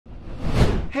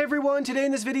Hey everyone, today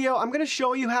in this video I'm going to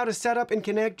show you how to set up and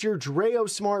connect your Dreo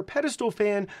Smart Pedestal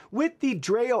Fan with the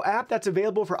Dreo app that's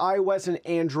available for iOS and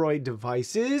Android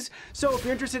devices. So if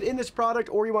you're interested in this product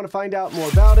or you want to find out more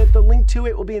about it, the link to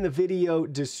it will be in the video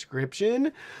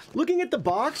description. Looking at the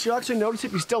box, you'll actually notice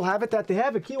if you still have it that they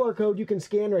have a QR code you can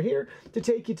scan right here to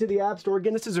take you to the App Store.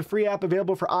 Again, this is a free app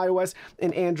available for iOS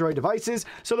and Android devices.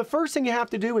 So the first thing you have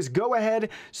to do is go ahead,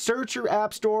 search your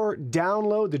App Store,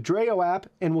 download the Dreo app,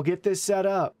 and we'll get this set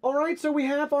up. All right, so we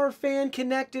have our fan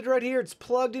connected right here. It's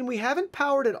plugged in. We haven't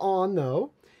powered it on though.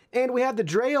 And we have the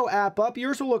Dreo app up.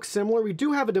 Yours will look similar. We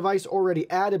do have a device already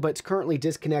added, but it's currently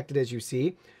disconnected as you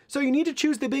see. So you need to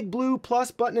choose the big blue plus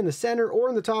button in the center or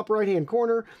in the top right-hand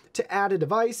corner to add a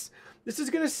device. This is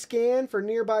going to scan for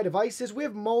nearby devices. We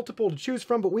have multiple to choose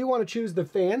from, but we want to choose the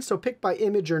fan. So pick by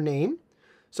image or name.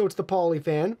 So it's the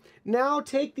PolyFan. Now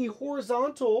take the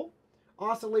horizontal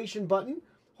oscillation button.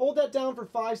 Hold that down for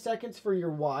 5 seconds for your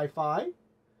Wi-Fi.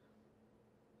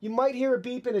 You might hear a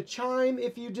beep and a chime.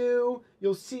 If you do,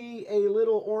 you'll see a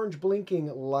little orange blinking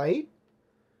light.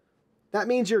 That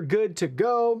means you're good to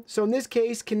go. So in this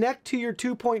case, connect to your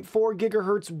 2.4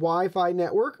 gigahertz Wi-Fi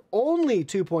network. Only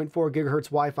 2.4 gigahertz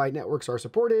Wi-Fi networks are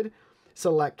supported.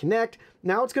 Select connect.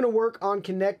 Now it's going to work on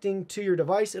connecting to your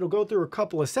device. It'll go through a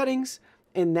couple of settings,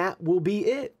 and that will be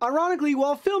it. Ironically,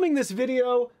 while filming this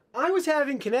video, I was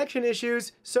having connection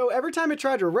issues, so every time I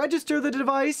tried to register the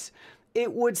device,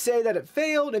 it would say that it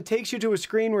failed. It takes you to a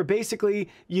screen where basically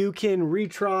you can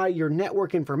retry your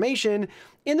network information.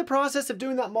 In the process of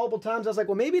doing that multiple times, I was like,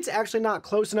 well, maybe it's actually not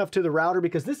close enough to the router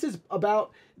because this is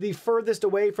about the furthest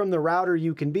away from the router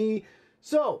you can be.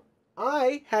 So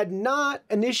I had not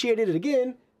initiated it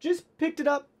again, just picked it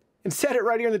up and set it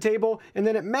right here on the table, and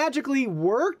then it magically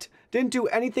worked. Didn't do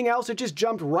anything else. It just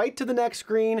jumped right to the next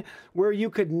screen where you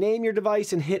could name your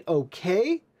device and hit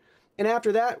OK. And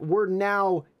after that, we're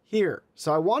now here.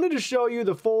 So I wanted to show you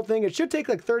the full thing. It should take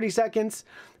like 30 seconds.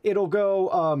 It'll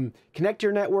go connect to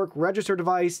your network, register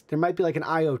device. There might be like an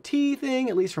IoT thing,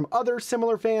 at least from other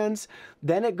similar fans.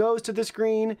 Then it goes to the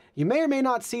screen. You may or may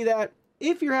not see that.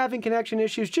 If you're having connection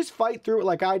issues, just fight through it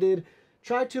like I did.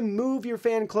 Try to move your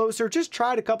fan closer. Just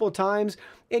try it a couple of times,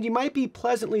 and you might be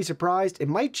pleasantly surprised. It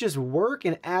might just work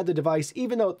and add the device,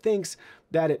 even though it thinks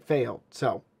that it failed.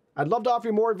 So I'd love to offer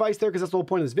you more advice there because that's the whole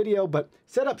point of this video, but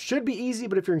setup should be easy.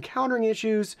 But if you're encountering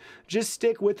issues, just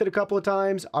stick with it a couple of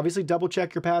times. Obviously, double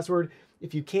check your password.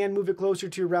 If you can move it closer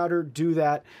to your router, do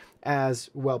that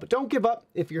as well. But don't give up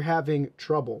if you're having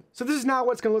trouble. So this is now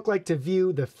what it's going to look like to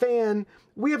view the fan.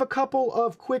 We have a couple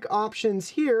of quick options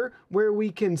here where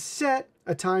we can set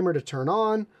a timer to turn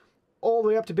on all the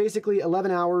way up to basically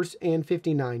 11 hours and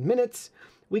 59 minutes.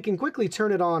 We can quickly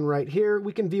turn it on right here.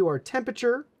 We can view our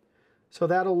temperature. So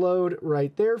that'll load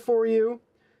right there for you.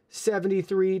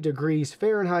 73 degrees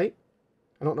Fahrenheit.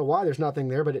 I don't know why there's nothing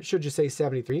there, but it should just say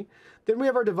 73. Then we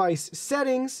have our device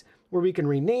settings where we can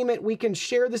rename it. We can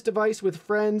share this device with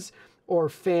friends or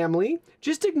family.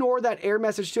 Just ignore that error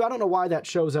message too. I don't know why that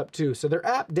shows up too. So their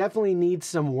app definitely needs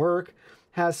some work,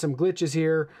 has some glitches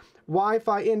here.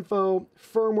 Wi-Fi info,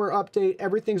 firmware update,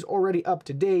 everything's already up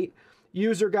to date.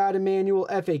 User guide and manual,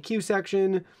 FAQ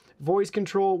section, voice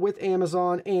control with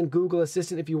Amazon and Google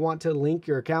Assistant if you want to link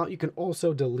your account. You can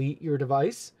also delete your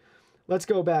device. Let's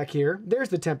go back here. There's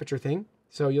the temperature thing,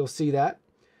 so you'll see that.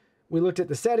 We looked at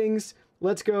the settings.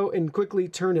 Let's go and quickly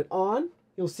turn it on.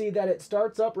 You'll see that it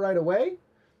starts up right away.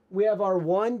 We have our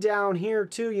one down here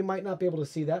too. You might not be able to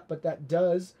see that, but that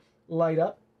does light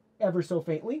up ever so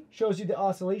faintly. Shows you the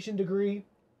oscillation degree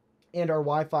and our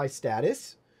Wi-Fi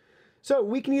status. So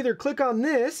we can either click on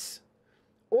this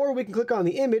or we can click on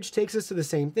the image. Takes us to the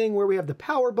same thing where we have the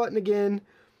power button again,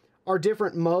 our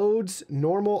different modes,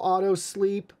 normal, auto,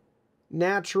 sleep,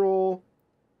 natural,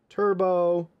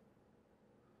 turbo,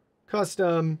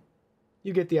 custom.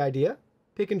 You get the idea.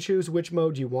 Pick and choose which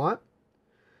mode you want.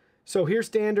 So here's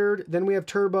standard, then we have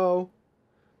turbo,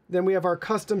 then we have our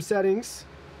custom settings.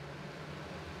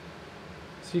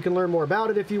 So you can learn more about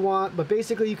it if you want, but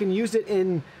basically you can use it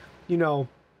in, you know,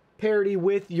 parity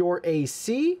with your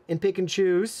AC and pick and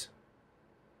choose,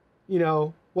 you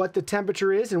know, what the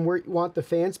temperature is and where you want the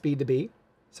fan speed to be.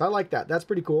 So I like that. That's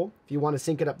pretty cool if you want to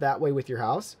sync it up that way with your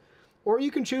house. Or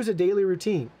you can choose a daily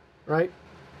routine, right?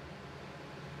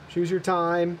 Choose your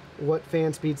time, what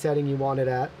fan speed setting you want it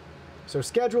at. So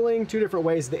scheduling, two different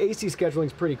ways. The AC scheduling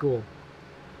is pretty cool.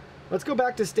 Let's go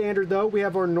back to standard though. We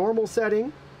have our normal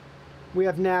setting. We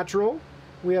have natural,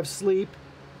 we have sleep,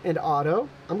 and auto.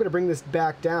 I'm going to bring this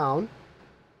back down.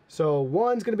 So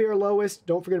 1's going to be our lowest.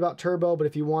 Don't forget about turbo, but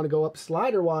if you want to go up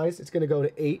slider-wise, it's going to go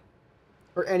to 8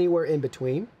 or anywhere in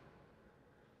between.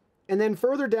 And then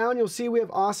further down, you'll see we have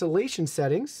oscillation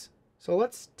settings. So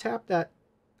let's tap that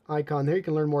icon there. You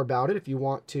can learn more about it if you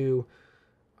want to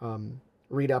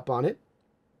read up on it.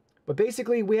 But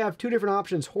basically, we have two different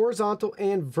options, horizontal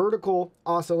and vertical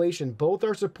oscillation. Both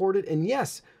are supported, and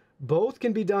yes, both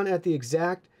can be done at the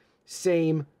exact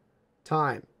same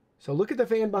time. So look at the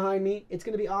fan behind me. It's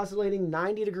going to be oscillating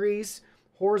 90 degrees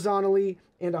horizontally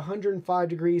and 105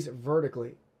 degrees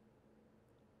vertically.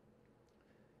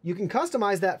 You can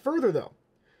customize that further though.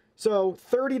 So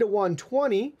 30 to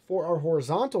 120 for our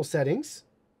horizontal settings.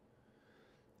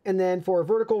 And then for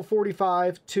vertical,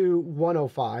 45 to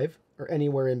 105 or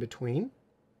anywhere in between.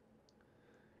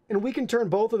 And we can turn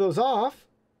both of those off.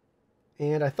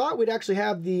 And I thought we'd actually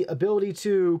have the ability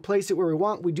to place it where we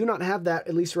want. We do not have that,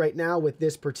 at least right now, with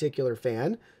this particular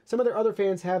fan. Some of their other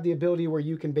fans have the ability where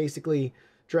you can basically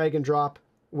drag and drop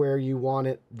where you want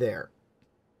it there.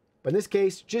 But in this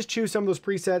case, just choose some of those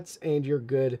presets and you're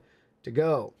good to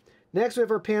go. Next, we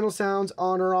have our panel sounds,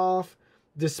 on or off,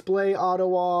 display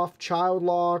auto off, child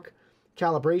lock,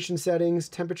 calibration settings,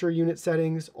 temperature unit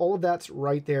settings. All of that's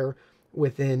right there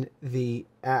within the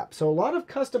app. So a lot of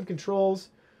custom controls.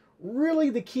 Really,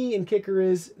 the key and kicker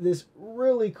is this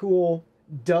really cool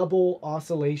double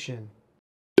oscillation.